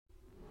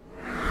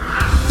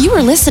You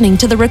are listening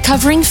to the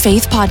Recovering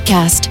Faith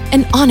Podcast,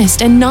 an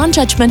honest and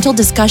non-judgmental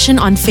discussion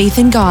on faith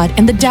in God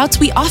and the doubts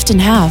we often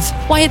have,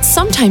 why it's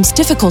sometimes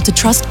difficult to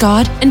trust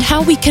God, and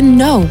how we can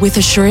know with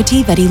a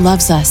surety that He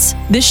loves us.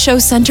 This show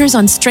centers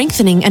on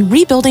strengthening and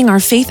rebuilding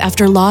our faith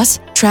after loss,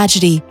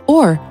 tragedy,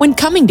 or when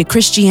coming to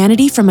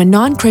Christianity from a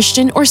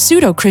non-Christian or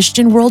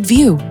pseudo-Christian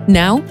worldview.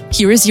 Now,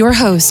 here is your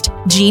host,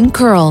 Gene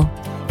Curl.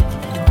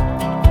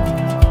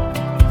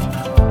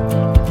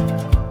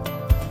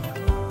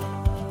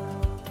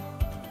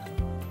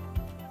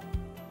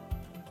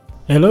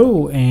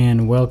 Hello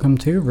and welcome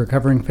to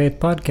Recovering Faith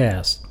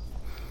Podcast.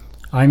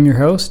 I'm your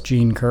host,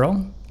 Gene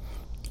Curl,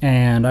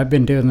 and I've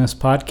been doing this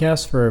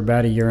podcast for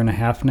about a year and a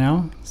half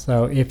now.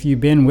 So if you've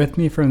been with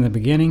me from the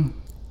beginning,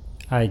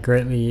 I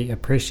greatly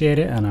appreciate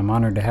it and I'm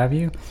honored to have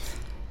you.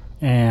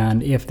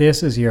 And if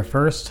this is your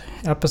first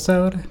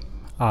episode,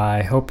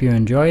 I hope you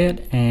enjoy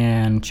it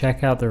and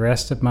check out the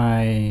rest of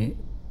my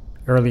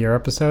earlier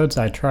episodes.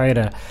 I try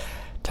to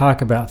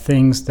talk about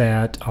things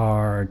that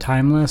are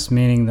timeless,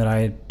 meaning that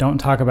I don't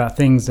talk about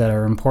things that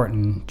are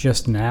important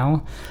just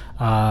now.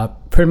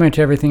 Pretty much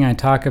everything I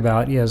talk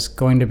about is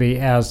going to be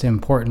as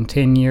important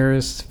 10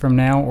 years from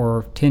now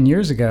or 10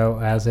 years ago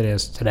as it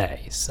is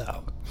today.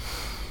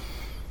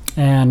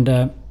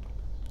 And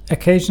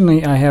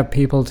occasionally I have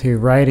people to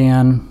write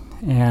in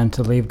and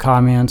to leave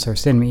comments or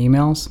send me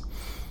emails.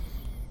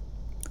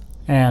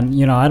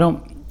 And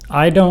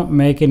I don't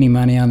make any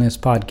money on this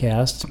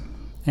podcast.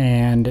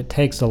 And it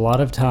takes a lot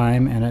of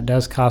time, and it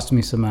does cost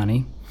me some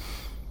money.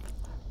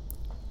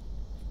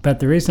 But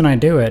the reason I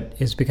do it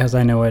is because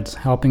I know it's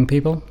helping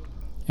people.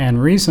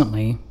 And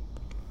recently,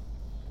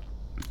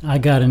 I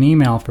got an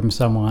email from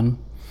someone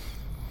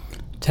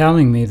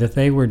telling me that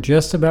they were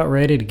just about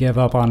ready to give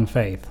up on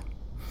faith.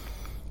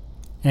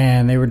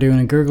 And they were doing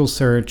a Google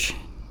search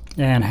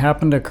and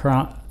happened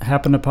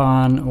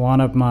upon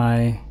one of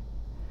my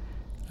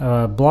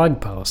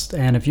blog post.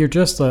 And if you're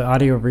just an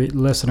audio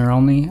listener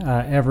only,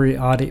 every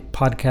audio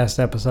podcast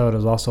episode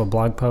is also a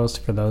blog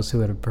post for those who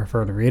would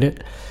prefer to read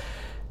it.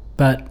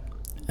 But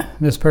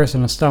this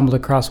person has stumbled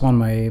across one of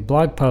my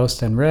blog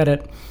posts and read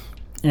it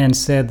and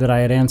said that I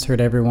had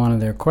answered every one of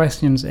their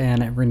questions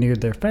and it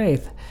renewed their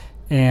faith,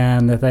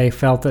 and that they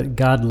felt that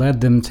God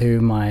led them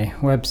to my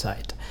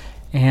website.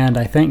 And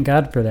I thank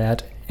God for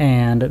that.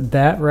 And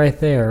that right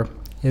there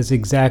is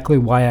exactly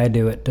why I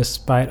do it,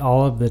 despite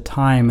all of the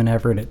time and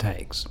effort it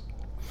takes.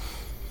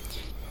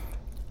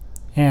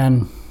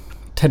 And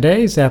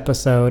today's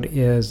episode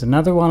is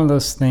another one of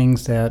those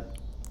things that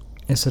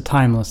is a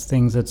timeless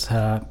thing that's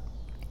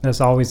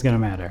always going to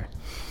matter.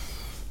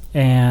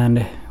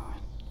 And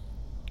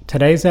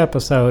today's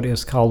episode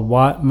is called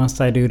 "What Must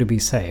I Do to Be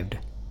Saved?"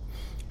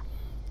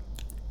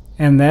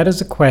 And that is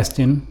a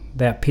question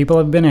that people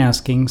have been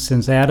asking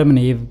since Adam and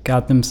Eve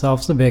got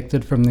themselves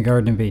evicted from the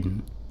Garden of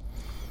Eden.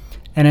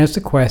 And it's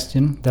a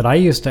question that I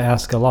used to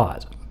ask a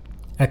lot,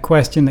 a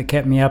question that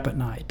kept me up at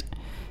night.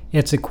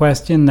 It's a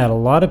question that a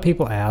lot of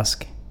people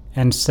ask,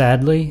 and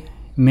sadly,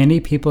 many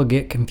people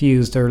get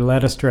confused or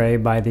led astray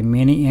by the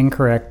many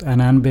incorrect and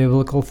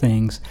unbiblical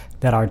things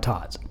that are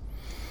taught.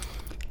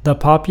 The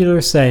popular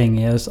saying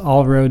is,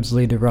 all roads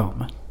lead to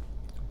Rome,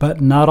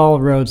 but not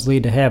all roads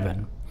lead to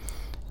heaven.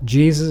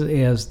 Jesus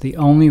is the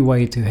only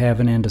way to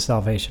heaven and to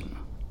salvation.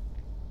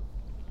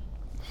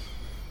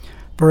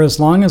 For as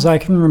long as I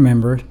can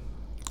remember,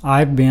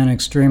 I've been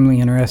extremely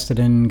interested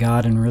in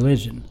God and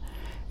religion,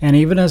 and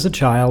even as a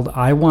child,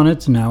 I wanted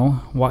to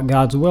know what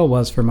God's will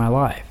was for my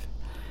life,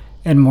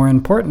 and more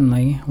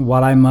importantly,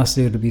 what I must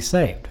do to be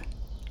saved.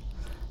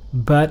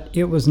 But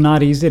it was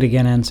not easy to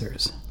get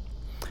answers.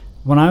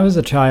 When I was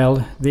a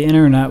child, the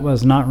internet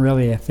was not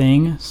really a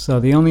thing,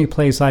 so the only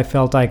place I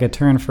felt I could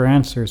turn for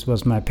answers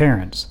was my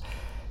parents,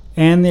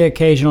 and the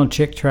occasional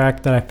Chick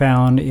tract that I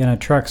found in a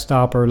truck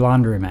stop or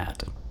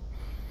laundromat.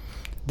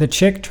 The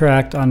Chick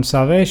tract on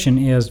salvation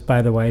is,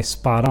 by the way,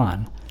 spot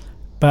on.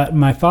 But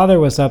my father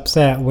was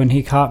upset when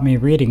he caught me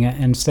reading it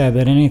and said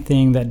that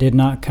anything that did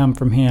not come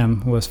from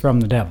him was from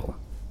the devil.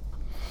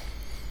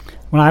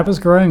 When I was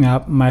growing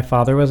up, my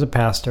father was a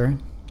pastor,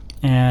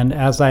 and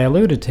as I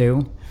alluded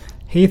to,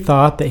 he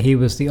thought that he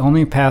was the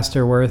only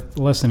pastor worth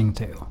listening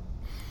to.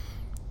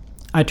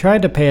 I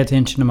tried to pay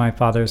attention to my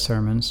father's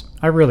sermons.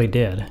 I really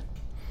did.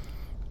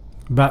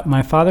 But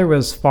my father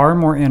was far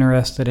more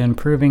interested in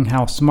proving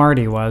how smart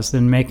he was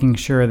than making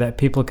sure that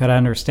people could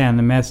understand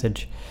the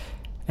message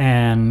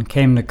and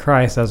came to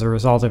Christ as a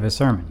result of his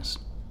sermons.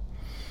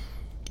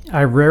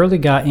 I rarely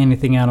got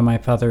anything out of my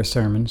father's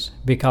sermons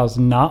because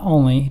not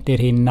only did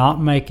he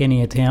not make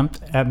any attempt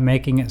at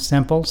making it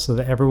simple so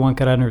that everyone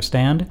could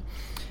understand,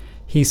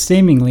 he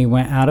seemingly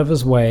went out of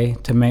his way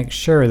to make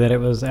sure that it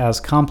was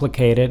as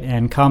complicated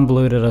and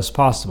convoluted as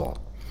possible.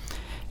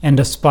 And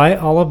despite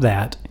all of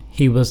that,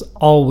 he was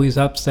always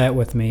upset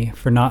with me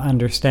for not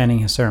understanding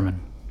his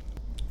sermon.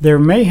 There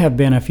may have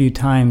been a few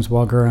times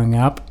while growing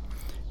up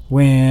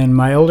when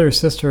my older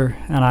sister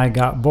and I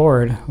got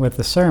bored with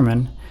the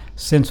sermon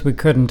since we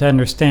couldn't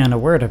understand a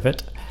word of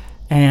it,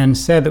 and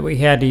said that we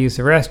had to use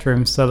the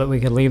restroom so that we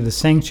could leave the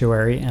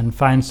sanctuary and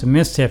find some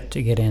mischief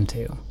to get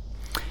into.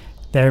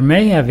 There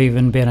may have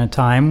even been a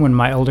time when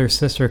my older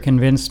sister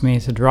convinced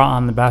me to draw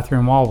on the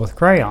bathroom wall with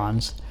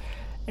crayons,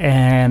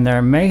 and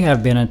there may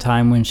have been a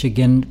time when she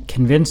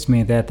convinced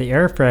me that the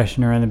air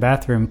freshener in the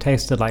bathroom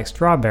tasted like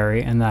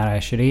strawberry and that I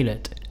should eat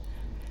it.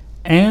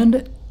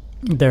 And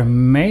there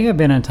may have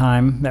been a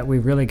time that we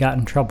really got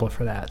in trouble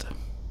for that.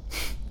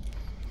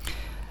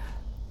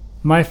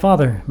 My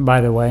father, by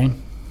the way,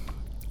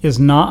 is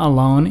not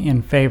alone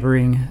in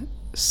favoring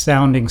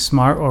sounding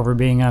smart over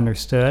being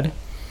understood.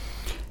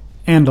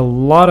 And a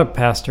lot of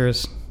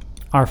pastors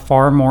are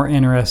far more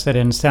interested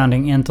in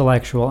sounding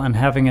intellectual and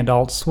having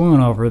adults swoon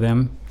over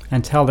them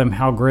and tell them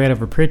how great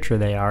of a preacher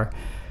they are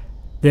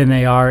than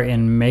they are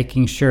in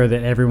making sure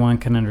that everyone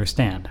can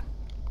understand.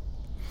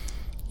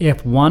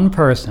 If one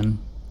person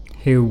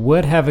who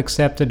would have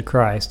accepted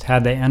Christ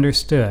had they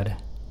understood,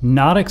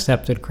 not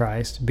accepted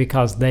Christ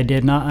because they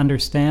did not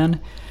understand,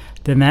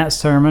 then that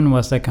sermon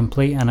was a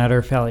complete and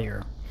utter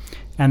failure,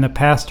 and the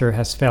pastor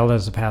has failed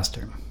as a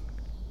pastor.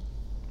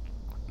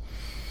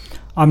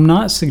 I'm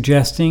not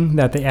suggesting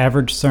that the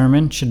average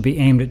sermon should be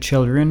aimed at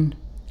children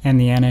and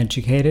the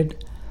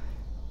uneducated,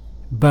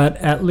 but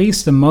at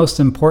least the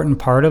most important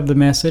part of the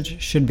message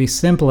should be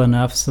simple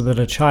enough so that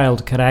a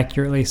child could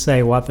accurately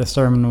say what the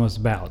sermon was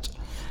about,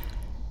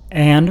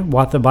 and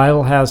what the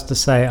Bible has to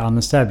say on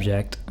the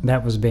subject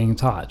that was being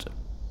taught.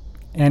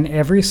 And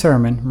every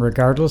sermon,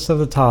 regardless of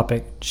the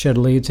topic, should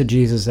lead to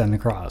Jesus and the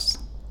cross.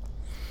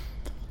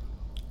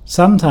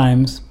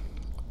 Sometimes,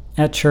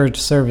 at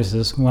church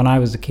services when I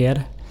was a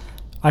kid,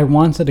 I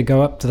wanted to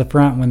go up to the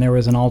front when there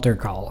was an altar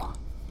call,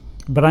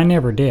 but I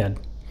never did,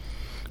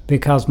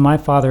 because my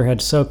father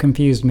had so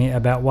confused me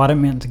about what it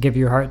meant to give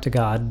your heart to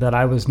God that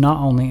I was not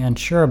only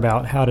unsure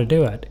about how to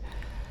do it,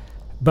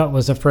 but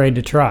was afraid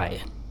to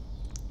try.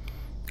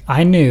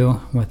 I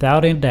knew,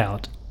 without a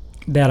doubt,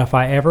 that if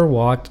I ever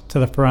walked to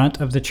the front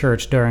of the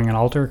church during an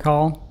altar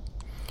call,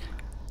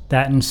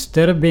 that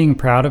instead of being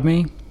proud of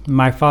me,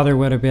 my father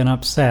would have been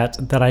upset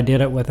that I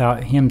did it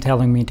without him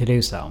telling me to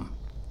do so.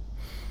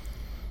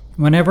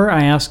 Whenever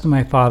I asked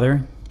my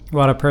father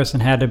what a person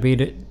had to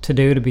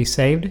do to be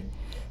saved,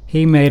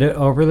 he made it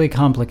overly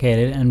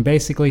complicated and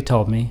basically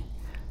told me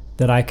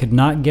that I could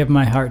not give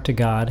my heart to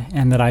God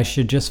and that I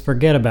should just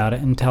forget about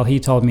it until he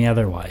told me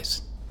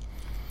otherwise.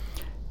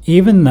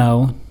 Even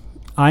though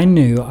I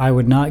knew I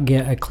would not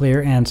get a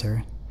clear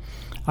answer,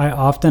 I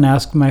often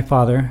asked my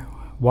father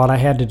what I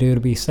had to do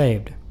to be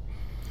saved,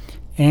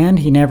 and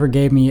he never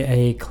gave me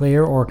a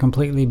clear or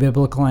completely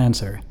biblical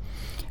answer,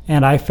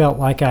 and I felt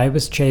like I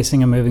was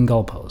chasing a moving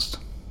goalpost.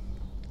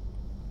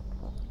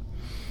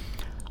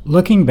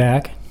 Looking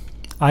back,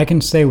 I can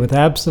say with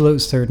absolute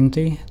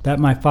certainty that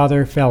my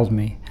father failed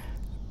me,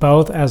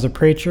 both as a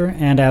preacher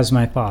and as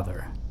my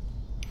father.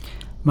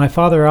 My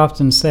father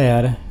often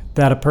said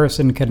that a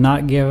person could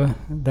not give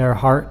their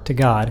heart to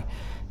God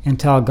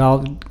until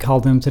God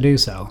called them to do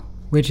so,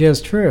 which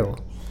is true,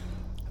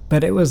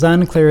 but it was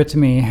unclear to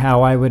me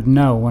how I would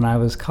know when I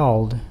was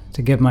called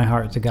to give my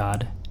heart to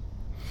God.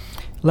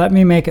 Let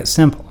me make it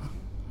simple.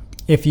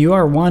 If you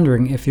are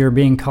wondering if you're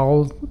being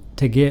called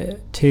to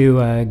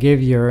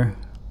give your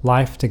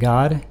life to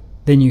God,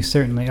 then you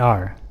certainly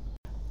are.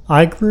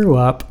 I grew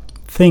up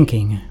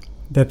thinking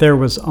that there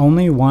was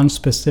only one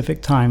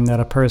specific time that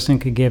a person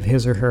could give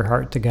his or her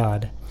heart to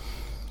God,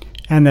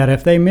 and that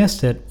if they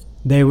missed it,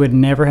 they would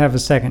never have a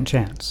second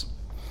chance.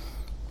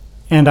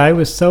 And I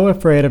was so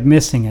afraid of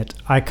missing it,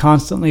 I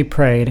constantly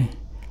prayed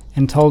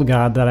and told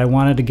God that I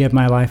wanted to give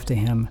my life to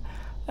Him.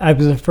 I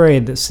was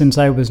afraid that since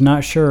I was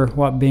not sure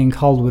what being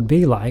called would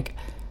be like,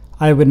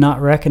 I would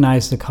not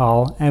recognize the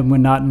call and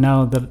would not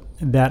know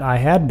that I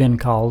had been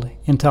called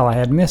until I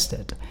had missed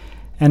it,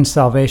 and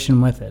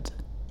salvation with it.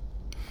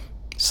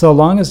 So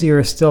long as you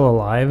are still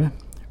alive,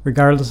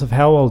 regardless of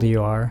how old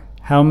you are,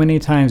 how many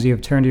times you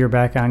have turned your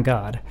back on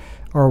God,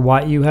 or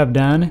what you have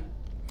done,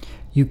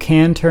 you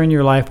can turn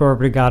your life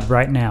over to God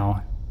right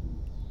now,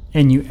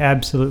 and you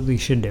absolutely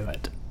should do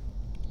it.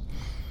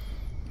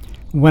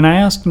 When I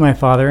asked my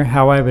father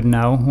how I would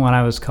know when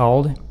I was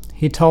called,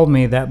 he told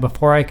me that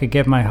before I could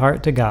give my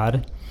heart to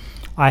God,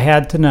 I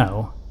had to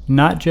know,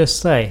 not just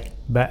say,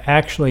 but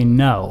actually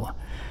know,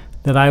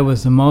 that I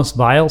was the most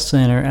vile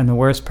sinner and the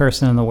worst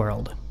person in the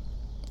world.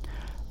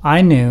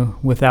 I knew,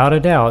 without a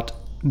doubt,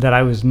 that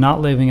I was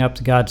not living up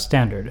to God's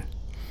standard.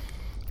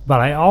 But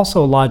I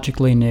also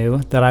logically knew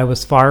that I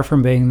was far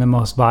from being the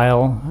most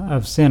vile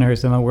of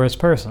sinners and the worst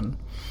person.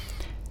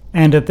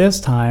 And at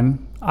this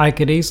time, I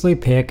could easily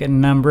pick a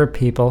number of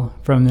people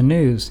from the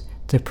news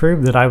to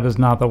prove that I was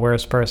not the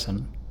worst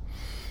person.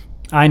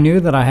 I knew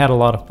that I had a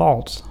lot of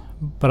faults,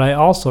 but I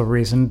also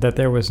reasoned that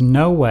there was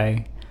no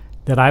way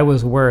that I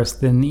was worse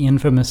than the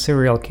infamous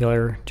serial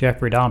killer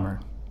Jeffrey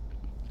Dahmer.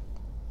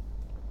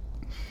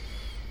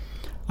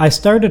 I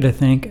started to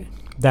think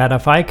that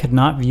if I could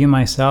not view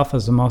myself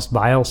as the most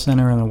vile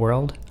sinner in the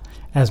world,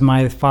 as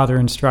my father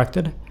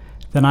instructed,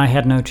 then I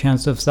had no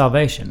chance of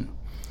salvation.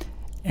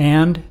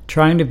 and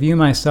trying to view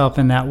myself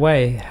in that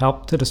way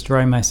helped to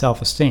destroy my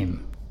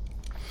self-esteem.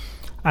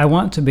 I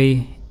want to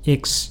be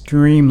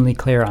extremely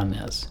clear on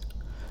this.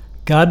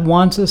 God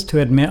wants us to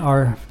admit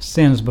our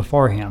sins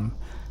before Him,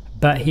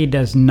 but He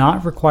does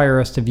not require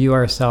us to view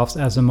ourselves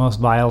as the most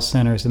vile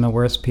sinners and the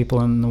worst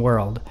people in the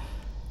world,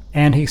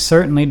 and He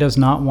certainly does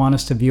not want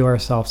us to view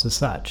ourselves as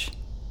such.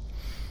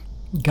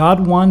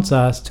 God wants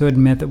us to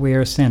admit that we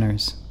are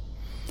sinners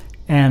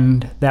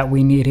and that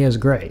we need His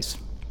grace,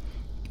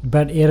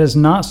 but it is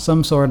not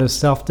some sort of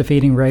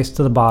self-defeating race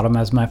to the bottom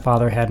as my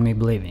father had me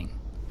believing.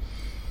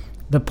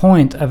 The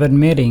point of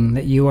admitting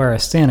that you are a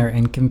sinner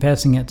and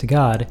confessing it to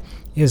God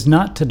is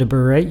not to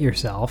berate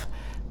yourself,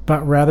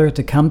 but rather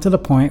to come to the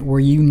point where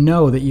you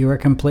know that you are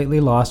completely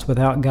lost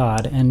without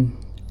God, and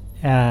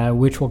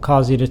which will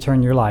cause you to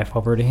turn your life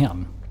over to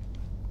Him.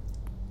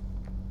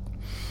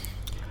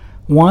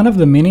 One of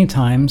the many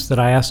times that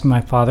I asked my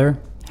father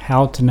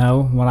how to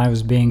know when I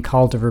was being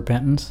called to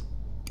repentance,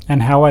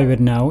 and how I would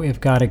know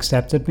if God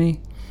accepted me,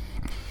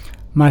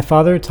 my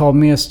father told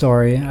me a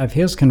story of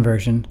his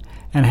conversion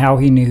and how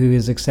he knew he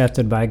was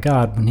accepted by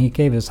God when he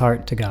gave his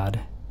heart to God.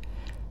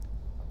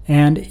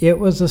 And it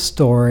was a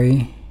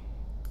story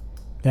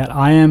that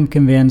I am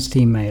convinced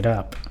he made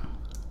up,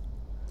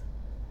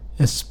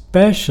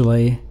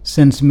 especially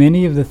since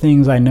many of the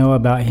things I know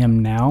about him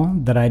now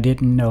that I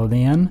didn't know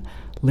then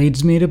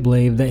leads me to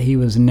believe that he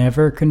was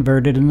never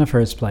converted in the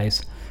first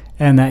place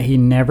and that he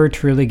never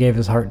truly gave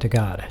his heart to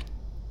God.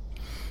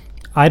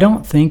 I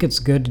don't think it's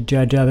good to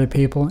judge other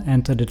people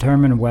and to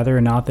determine whether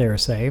or not they are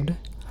saved,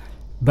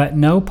 but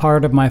no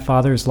part of my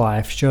father's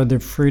life showed the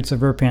fruits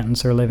of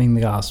repentance or living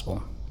the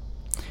gospel.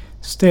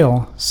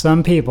 Still,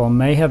 some people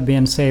may have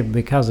been saved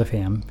because of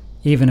him,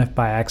 even if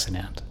by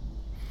accident.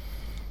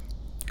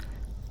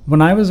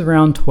 When I was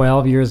around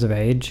 12 years of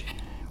age,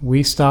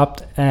 we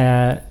stopped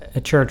at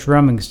a church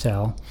rummage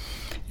sale,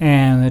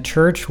 and the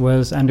church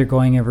was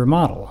undergoing a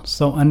remodel.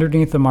 So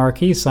underneath the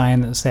marquee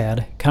sign that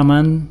said,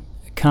 Come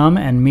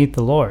and meet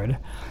the Lord,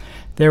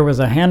 there was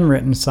a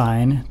handwritten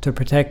sign to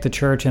protect the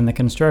church and the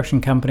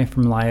construction company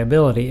from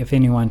liability if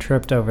anyone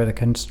tripped over the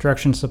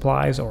construction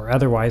supplies or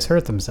otherwise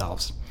hurt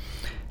themselves.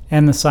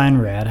 And the sign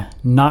read,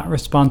 Not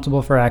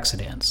responsible for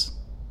accidents.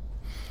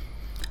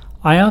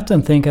 I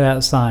often think of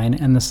that sign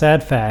and the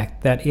sad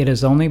fact that it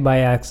is only by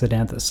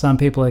accident that some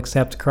people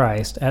accept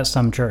Christ at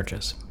some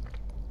churches.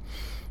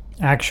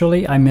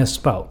 Actually, I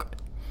misspoke.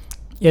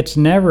 It's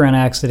never an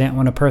accident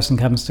when a person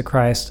comes to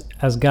Christ,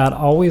 as God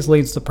always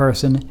leads the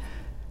person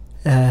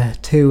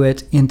to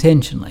it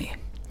intentionally.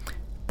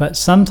 But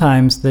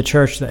sometimes the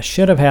church that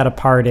should have had a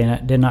part in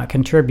it did not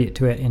contribute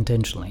to it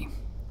intentionally.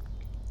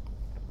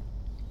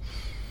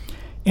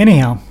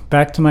 Anyhow,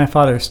 back to my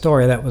father's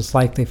story that was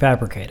likely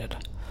fabricated.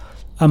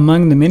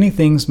 Among the many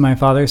things my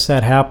father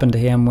said happened to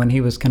him when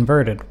he was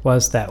converted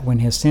was that when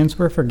his sins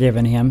were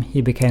forgiven him, he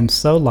became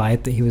so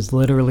light that he was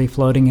literally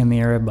floating in the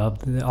air above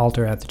the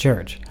altar at the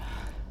church.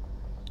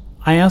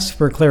 I asked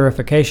for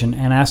clarification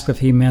and asked if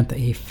he meant that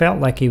he felt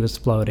like he was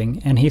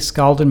floating, and he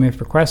scolded me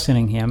for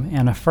questioning him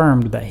and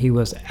affirmed that he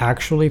was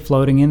actually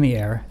floating in the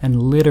air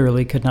and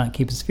literally could not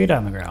keep his feet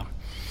on the ground.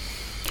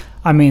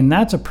 I mean,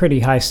 that's a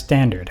pretty high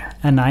standard,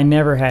 and I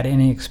never had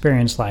any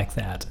experience like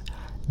that,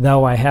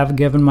 though I have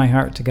given my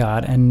heart to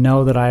God and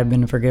know that I have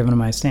been forgiven of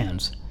my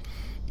sins.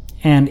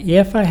 And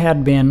if I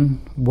had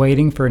been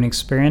waiting for an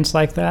experience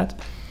like that,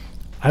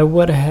 I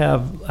would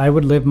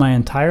live my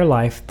entire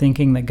life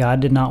thinking that God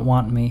did not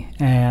want me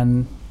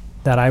and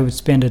that I would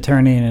spend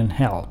eternity in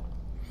hell.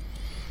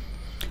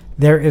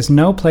 There is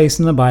no place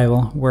in the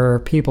Bible where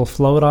people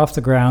float off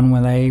the ground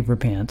when they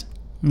repent,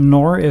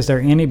 nor is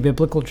there any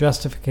biblical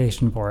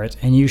justification for it,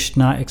 and you should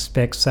not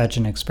expect such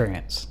an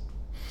experience.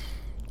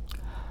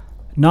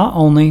 Not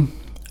only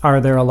are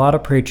there a lot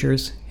of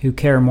preachers who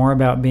care more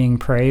about being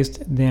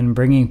praised than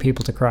bringing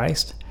people to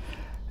Christ,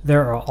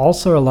 there are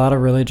also a lot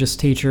of religious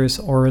teachers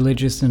or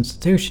religious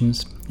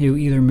institutions who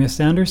either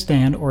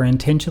misunderstand or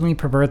intentionally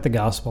pervert the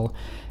gospel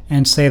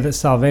and say that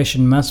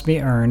salvation must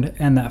be earned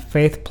and that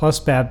faith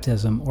plus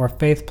baptism or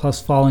faith plus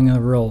following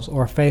the rules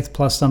or faith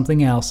plus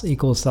something else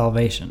equals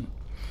salvation.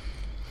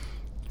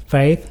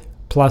 Faith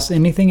plus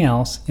anything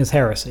else is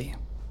heresy.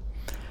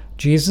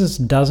 Jesus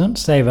doesn't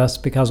save us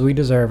because we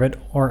deserve it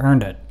or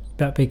earned it,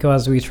 but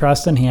because we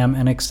trust in Him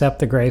and accept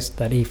the grace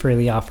that He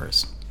freely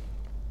offers.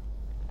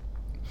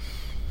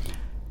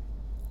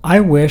 I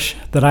wish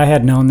that I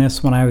had known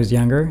this when I was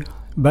younger,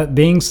 but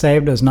being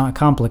saved is not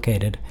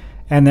complicated,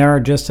 and there are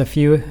just a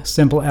few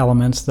simple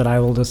elements that I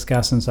will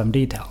discuss in some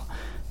detail.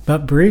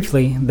 But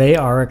briefly, they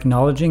are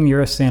acknowledging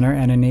you're a sinner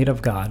and in need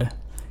of God,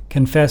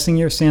 confessing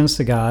your sins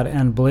to God,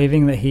 and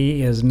believing that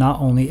He is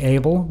not only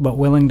able but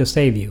willing to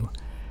save you.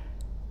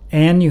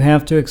 And you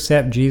have to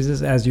accept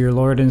Jesus as your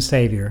Lord and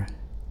Savior,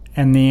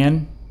 and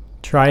then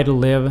try to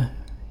live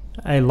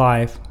a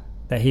life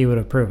that He would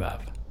approve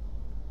of.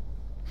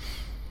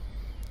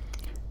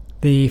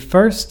 The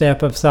first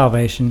step of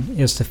salvation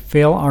is to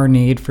feel our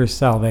need for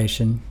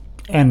salvation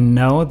and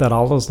know that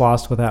all is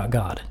lost without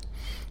God,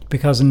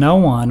 because no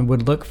one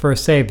would look for a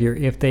Savior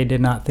if they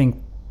did not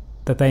think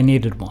that they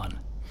needed one.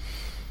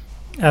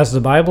 As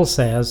the Bible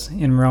says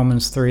in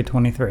Romans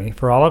 3:23,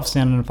 "For all have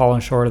sinned and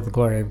fallen short of the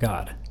glory of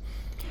God."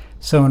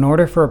 So in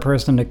order for a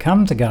person to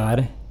come to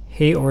God,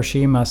 he or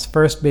she must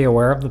first be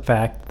aware of the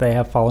fact that they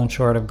have fallen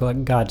short of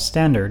God's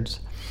standards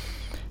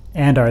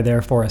and are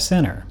therefore a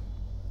sinner.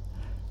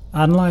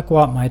 Unlike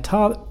what my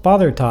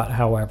father taught,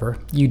 however,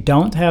 you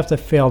don't have to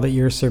feel that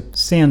your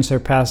sin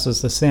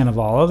surpasses the sin of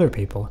all other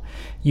people.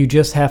 You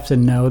just have to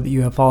know that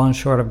you have fallen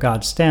short of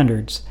God's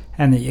standards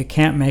and that you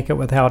can't make it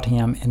without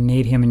Him and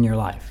need Him in your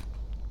life.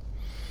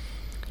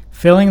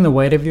 Feeling the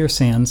weight of your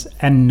sins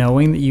and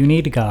knowing that you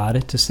need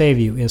God to save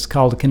you is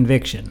called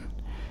conviction.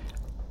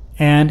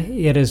 And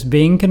it is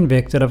being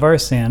convicted of our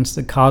sins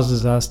that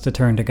causes us to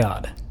turn to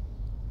God.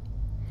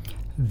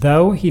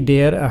 Though he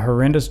did a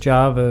horrendous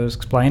job of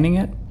explaining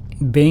it,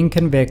 being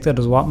convicted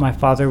is what my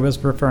father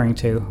was referring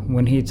to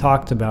when he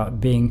talked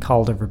about being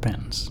called to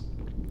repentance.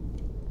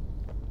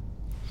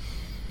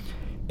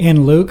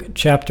 In Luke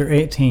chapter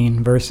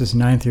 18, verses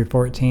 9 through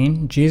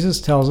 14,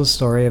 Jesus tells a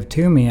story of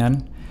two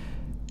men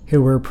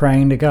who were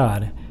praying to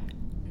God.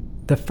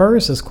 The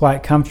first is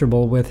quite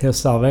comfortable with his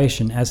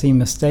salvation, as he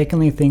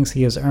mistakenly thinks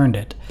he has earned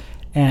it,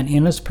 and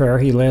in his prayer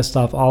he lists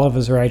off all of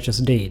his righteous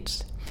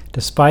deeds,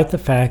 despite the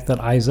fact that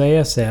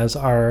Isaiah says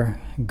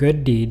our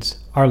good deeds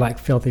are like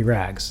filthy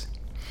rags.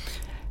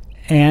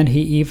 And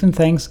he even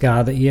thanks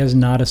God that he is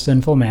not a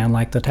sinful man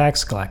like the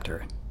tax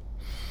collector.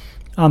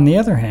 On the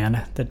other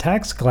hand, the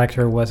tax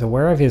collector was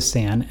aware of his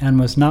sin and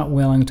was not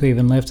willing to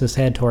even lift his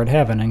head toward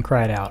heaven and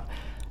cried out,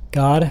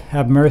 "God,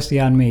 have mercy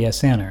on me, a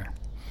sinner."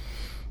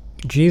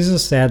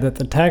 Jesus said that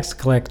the tax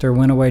collector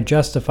went away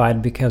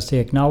justified because he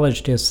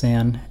acknowledged his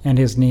sin and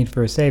his need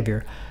for a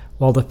Savior,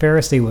 while the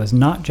Pharisee was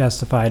not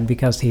justified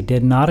because he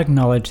did not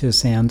acknowledge his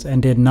sins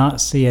and did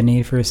not see a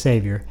need for a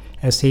Savior,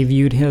 as he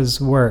viewed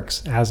his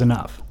works as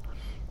enough.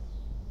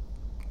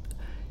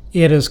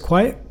 It is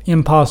quite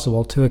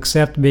impossible to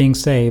accept being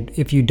saved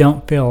if you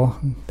don't feel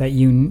that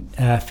you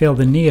feel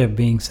the need of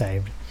being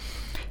saved.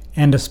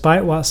 And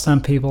despite what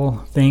some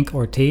people think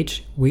or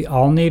teach, we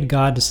all need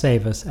God to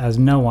save us, as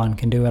no one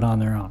can do it on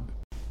their own.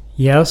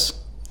 Yes,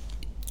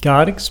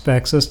 God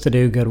expects us to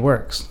do good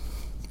works,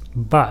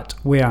 but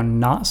we are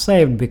not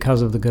saved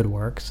because of the good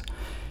works.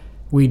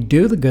 We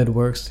do the good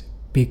works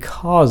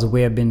because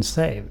we have been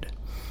saved.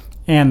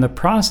 And the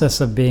process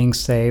of being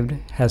saved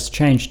has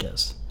changed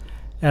us.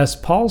 As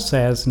Paul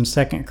says in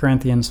 2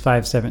 Corinthians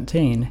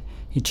 5:17,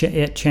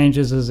 it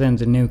changes us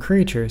into new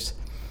creatures,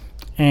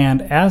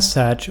 and as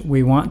such,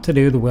 we want to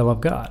do the will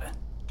of God.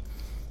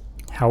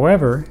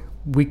 However,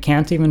 we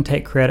can't even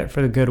take credit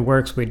for the good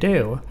works we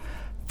do,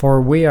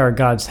 for we are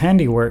God's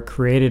handiwork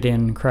created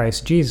in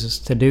Christ Jesus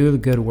to do the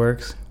good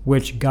works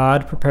which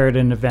God prepared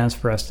in advance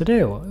for us to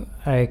do,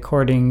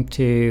 according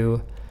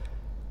to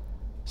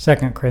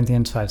 2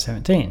 Corinthians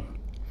 5:17.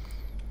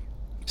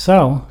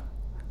 So,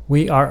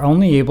 we are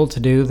only able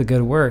to do the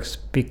good works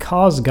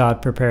because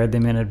God prepared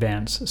them in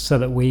advance so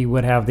that we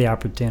would have the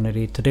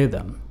opportunity to do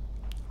them.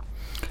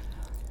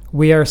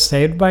 We are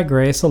saved by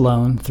grace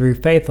alone through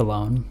faith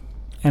alone,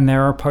 and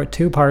there are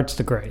two parts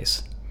to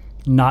grace: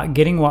 not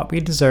getting what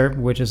we deserve,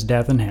 which is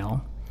death and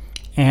hell,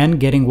 and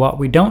getting what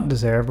we don't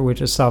deserve,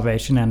 which is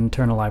salvation and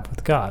eternal life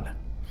with God.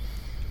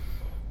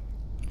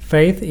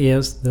 Faith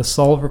is the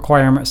sole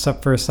requirement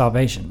for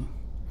salvation,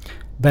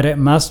 but it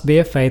must be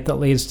a faith that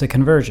leads to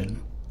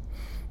conversion.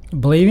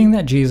 Believing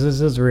that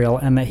Jesus is real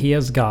and that he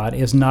is God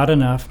is not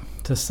enough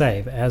to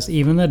save, as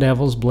even the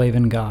devils believe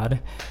in God,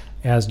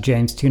 as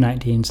James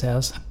 2:19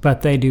 says,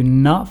 but they do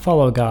not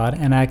follow God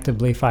and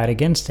actively fight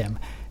against him,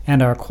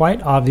 and are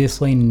quite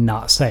obviously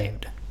not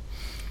saved.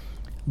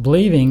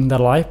 Believing that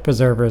a life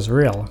preserver is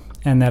real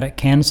and that it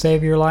can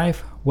save your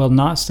life will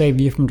not save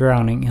you from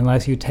drowning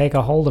unless you take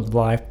a hold of the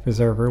life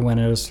preserver when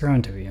it is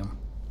thrown to you.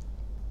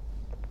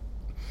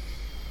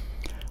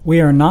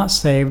 We are not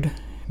saved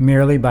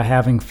merely by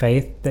having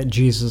faith that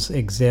Jesus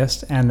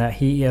exists and that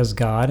he is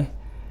God,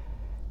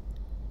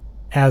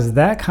 as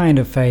that kind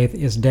of faith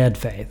is dead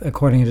faith,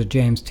 according to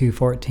James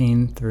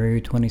 2:14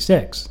 through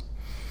 26.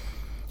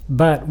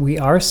 But we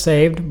are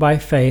saved by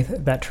faith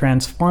that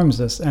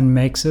transforms us and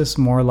makes us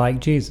more like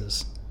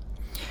Jesus.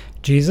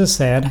 Jesus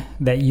said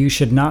that you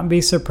should not be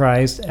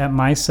surprised at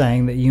my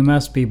saying that you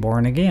must be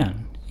born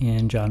again,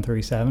 in John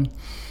 3:7,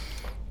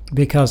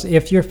 because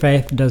if your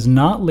faith does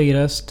not lead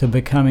us to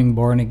becoming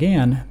born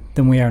again,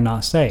 then we are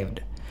not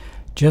saved.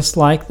 Just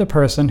like the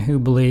person who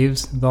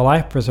believes the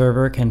life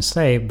preserver can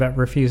save but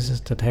refuses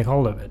to take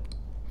hold of it.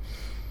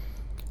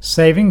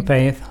 Saving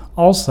faith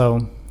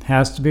also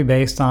has to be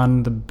based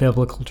on the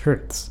biblical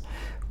truths,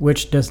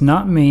 which does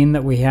not mean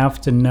that we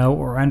have to know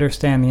or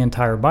understand the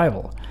entire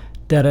Bible,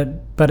 but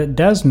it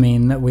does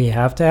mean that we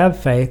have to have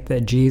faith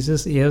that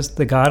Jesus is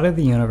the God of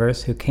the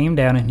universe who came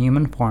down in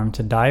human form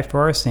to die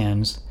for our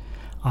sins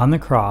on the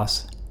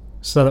cross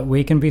so that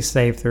we can be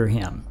saved through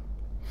him.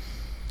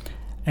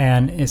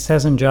 And it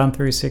says in John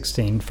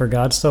 3:16, "For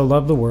God so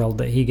loved the world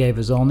that he gave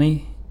his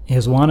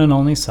one and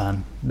only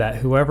Son, that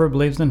whoever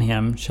believes in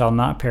him shall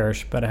not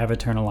perish but have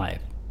eternal life."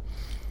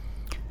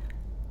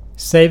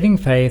 Saving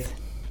faith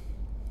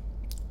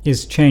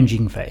is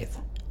changing faith.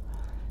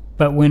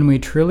 But when we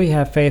truly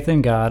have faith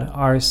in God,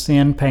 our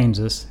sin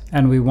pains us,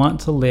 and we want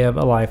to live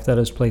a life that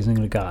is pleasing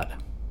to God.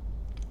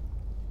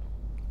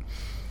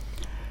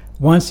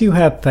 Once you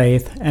have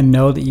faith and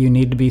know that you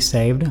need to be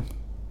saved,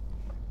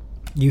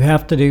 you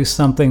have to do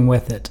something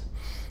with it.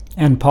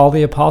 And Paul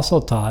the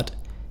Apostle taught,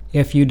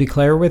 if you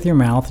declare with your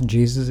mouth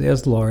Jesus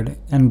is Lord,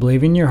 and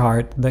believe in your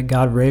heart that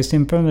God raised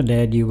him from the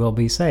dead, you will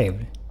be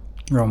saved.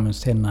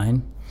 Romans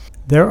 10:9.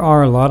 There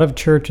are a lot of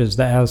churches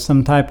that have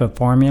some type of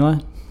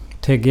formula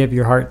to give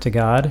your heart to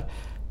God,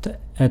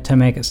 to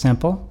make it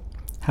simple.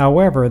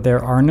 However,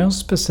 there are no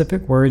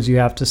specific words you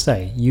have to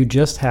say. You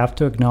just have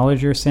to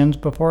acknowledge your sins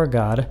before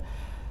God,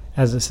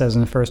 as it says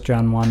in 1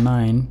 John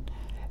 1:9,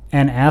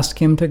 and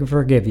ask him to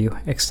forgive you,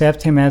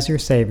 accept him as your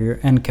Savior,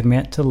 and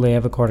commit to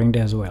live according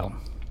to his will.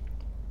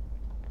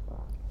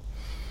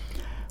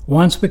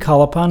 Once we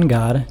call upon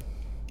God,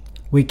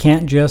 we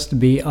can't just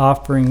be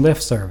offering lip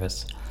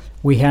service.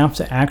 We have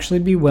to actually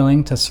be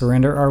willing to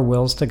surrender our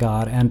wills to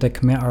God and to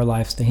commit our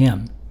lives to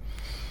him.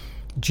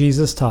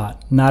 Jesus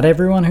taught, not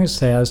everyone who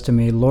says to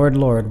me, Lord,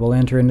 Lord, will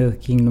enter into the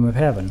kingdom of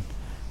heaven,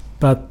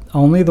 but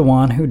only the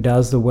one who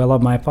does the will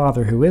of my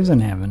Father who is in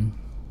heaven.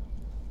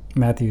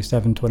 Matthew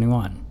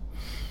 7:21.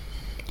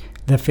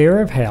 The fear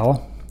of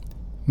hell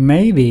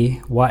may be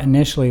what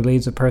initially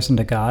leads a person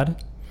to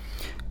God,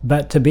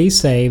 but to be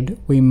saved,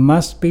 we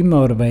must be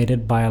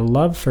motivated by a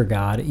love for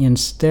God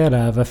instead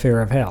of a fear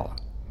of hell.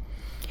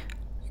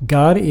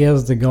 God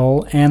is the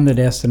goal and the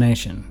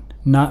destination,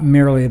 not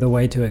merely the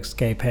way to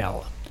escape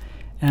hell.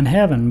 And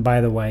heaven,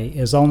 by the way,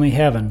 is only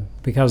heaven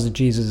because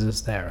Jesus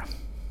is there.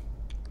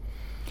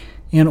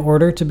 In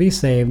order to be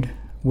saved,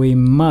 we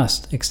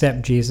must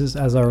accept Jesus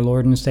as our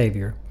Lord and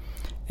Savior,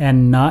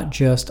 and not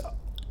just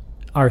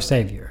our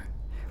Savior,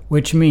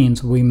 which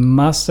means we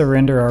must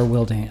surrender our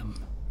will to him.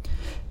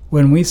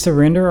 When we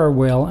surrender our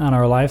will and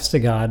our lives to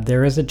God,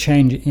 there is a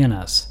change in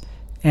us,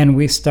 and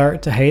we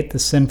start to hate the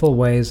sinful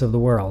ways of the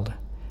world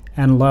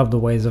and love the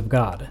ways of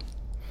God.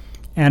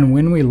 And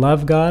when we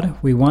love God,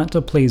 we want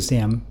to please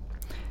him,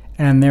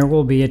 and there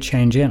will be a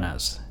change in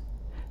us.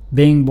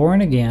 Being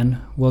born again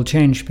will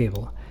change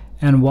people,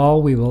 and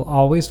while we will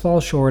always fall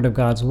short of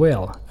God's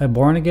will, a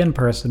born-again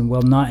person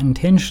will not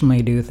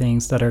intentionally do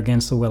things that are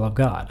against the will of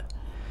God.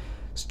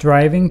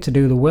 Striving to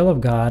do the will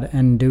of God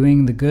and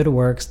doing the good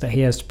works that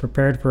he has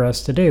prepared for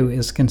us to do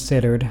is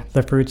considered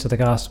the fruits of the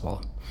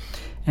gospel.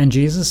 And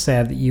Jesus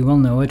said that you will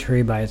know a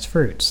tree by its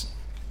fruits,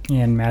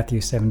 in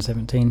Matthew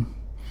 7:17.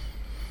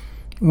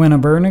 When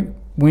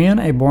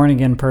a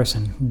born-again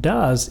person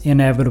does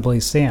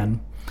inevitably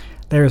sin,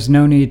 there is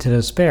no need to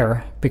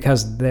despair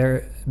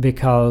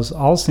because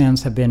all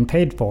sins have been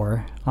paid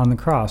for on the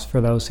cross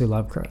for those who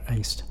love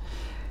Christ.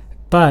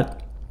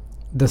 But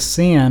the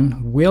sin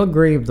will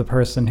grieve the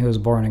person who is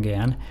born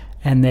again,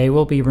 and they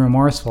will be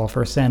remorseful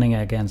for sinning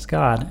against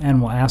God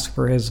and will ask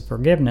for his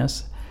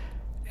forgiveness,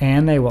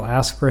 and they will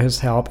ask for his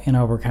help in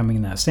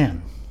overcoming that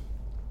sin.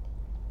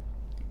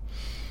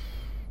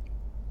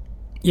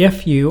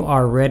 If you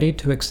are ready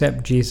to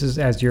accept Jesus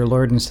as your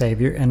Lord and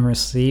Savior and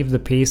receive the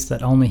peace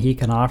that only he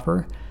can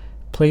offer,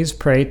 please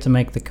pray to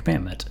make the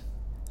commitment.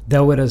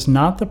 Though it is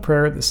not the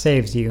prayer that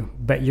saves you,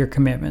 but your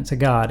commitment to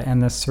God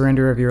and the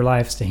surrender of your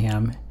lives to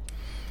him.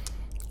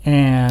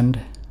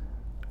 And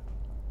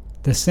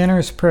the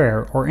sinner's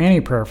prayer, or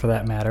any prayer for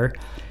that matter,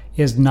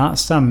 is not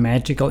some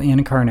magical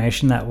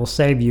incarnation that will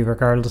save you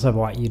regardless of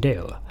what you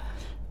do.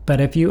 But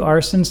if you are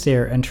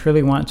sincere and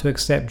truly want to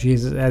accept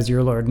Jesus as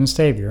your Lord and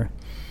Savior,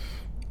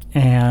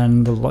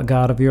 and the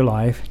God of your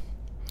life,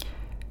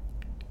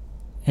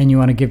 and you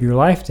want to give your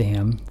life to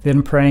him,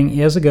 then praying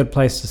is a good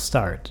place to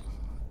start.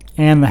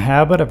 And the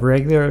habit of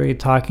regularly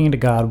talking to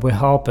God will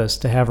help us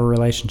to have a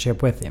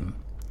relationship with him.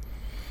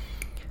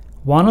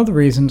 One of the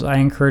reasons I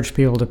encourage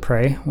people to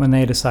pray when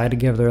they decide to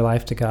give their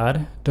life to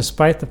God,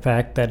 despite the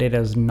fact that it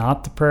is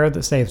not the prayer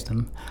that saves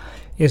them,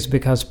 is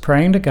because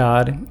praying to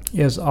God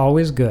is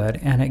always good,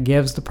 and it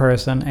gives the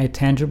person a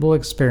tangible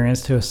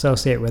experience to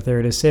associate with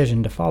their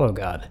decision to follow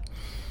God.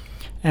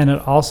 And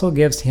it also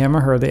gives him or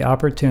her the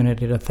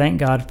opportunity to thank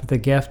God for the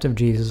gift of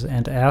Jesus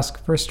and to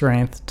ask for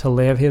strength to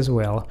live his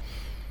will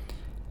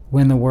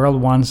when the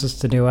world wants us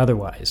to do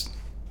otherwise.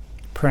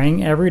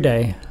 Praying every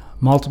day,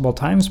 multiple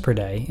times per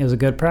day, is a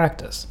good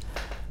practice,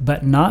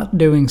 but not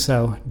doing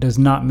so does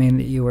not mean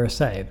that you are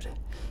saved.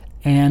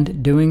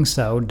 And doing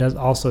so does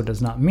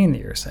not mean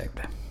that you're saved,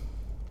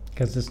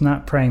 because it's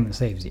not praying that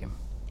saves you.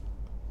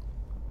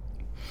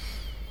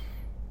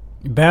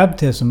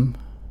 Baptism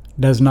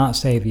does not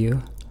save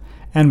you.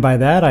 And by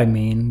that I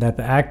mean that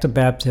the act of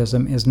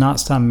baptism is not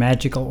some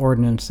magical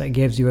ordinance that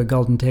gives you a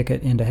golden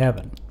ticket into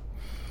heaven.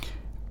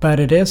 But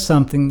it is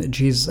something that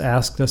Jesus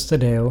asked us to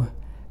do,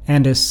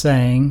 and it is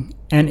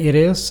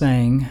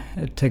saying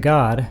to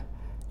God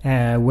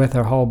with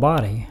our whole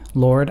body,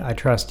 Lord, I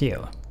trust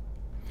you.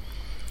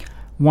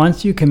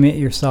 Once you commit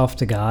yourself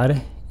to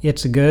God,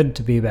 it's good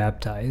to be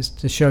baptized,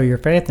 to show your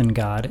faith in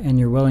God and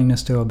your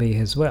willingness to obey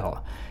his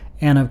will.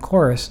 And of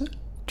course,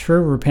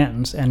 true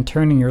repentance and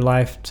turning your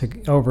life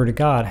over to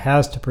God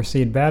has to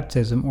precede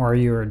baptism, or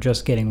you are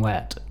just getting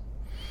wet.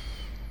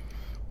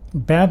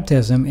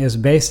 Baptism is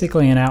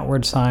basically an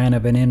outward sign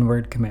of an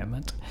inward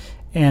commitment.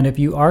 And if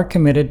you are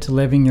committed to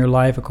living your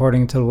life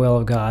according to the will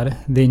of God,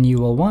 then you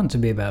will want to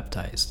be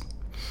baptized.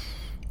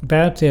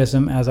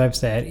 Baptism, as I've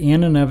said,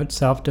 in and of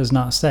itself does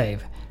not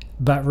save,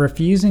 but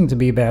refusing to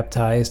be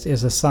baptized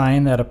is a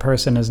sign that a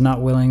person is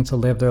not willing to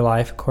live their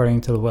life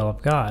according to the will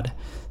of God,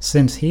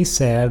 since He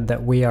said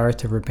that we are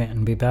to repent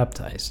and be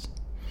baptized.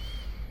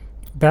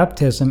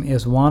 Baptism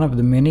is one of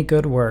the many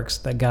good works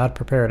that God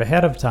prepared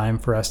ahead of time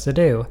for us to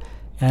do,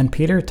 and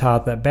Peter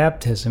taught that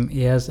baptism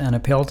is an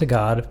appeal to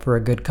God for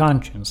a good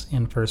conscience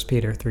in 1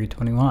 Peter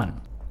 3:21.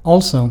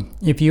 Also,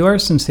 if you are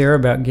sincere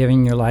about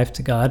giving your life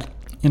to God,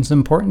 it's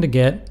important to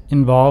get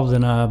involved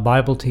in a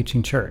Bible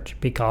teaching church,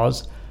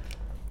 because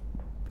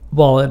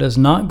while it is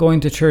not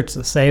going to church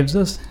that saves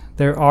us,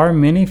 there are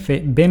many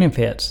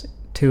benefits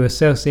to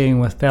associating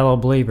with fellow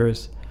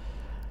believers.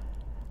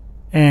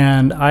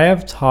 And I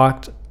have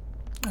talked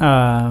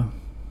about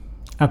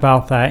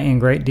that in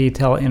great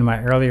detail in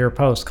my earlier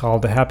post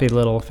called The Happy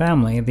Little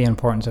Family, The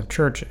Importance of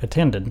Church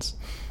Attendance.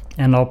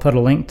 And I'll put a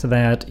link to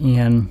that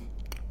in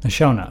the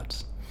show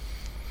notes.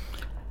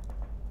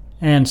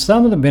 And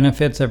some of the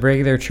benefits of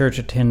regular church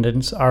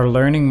attendance are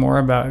learning more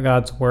about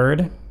God's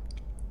Word,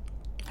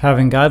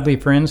 having godly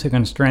friends who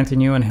can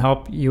strengthen you and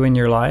help you in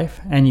your life,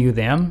 and you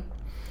them,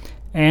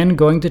 and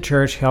going to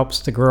church helps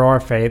to grow our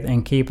faith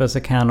and keep us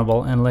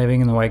accountable and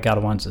living in the way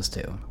God wants us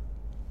to.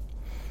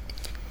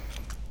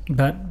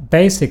 But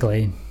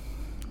basically,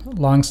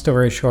 long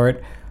story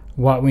short,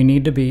 what we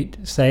need to be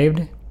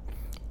saved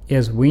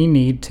is we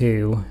need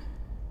to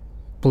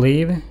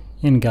believe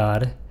in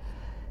God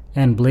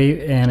and believe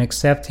and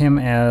accept Him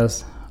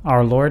as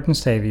our Lord and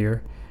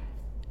Savior,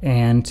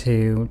 and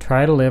to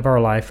try to live our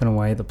life in a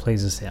way that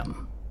pleases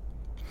Him.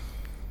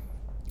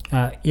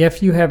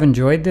 If you have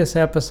enjoyed this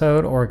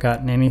episode or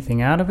gotten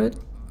anything out of it,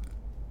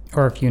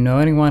 or if you know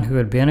anyone who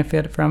would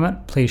benefit from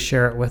it, please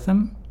share it with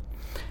them.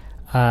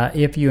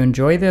 If you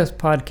enjoy this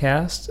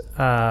podcast,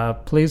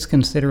 please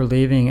consider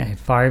leaving a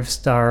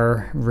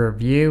 5-star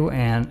review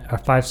and a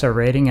 5-star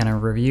rating and a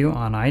review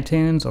on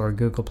iTunes or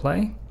Google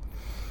Play.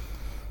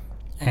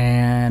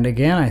 And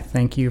again, I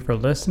thank you for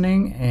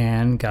listening,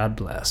 and God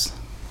bless.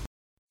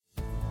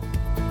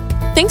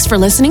 Thanks for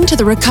listening to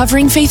the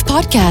Recovering Faith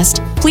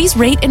Podcast. Please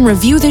rate and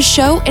review this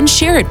show and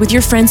share it with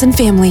your friends and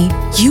family.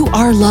 You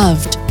are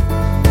loved.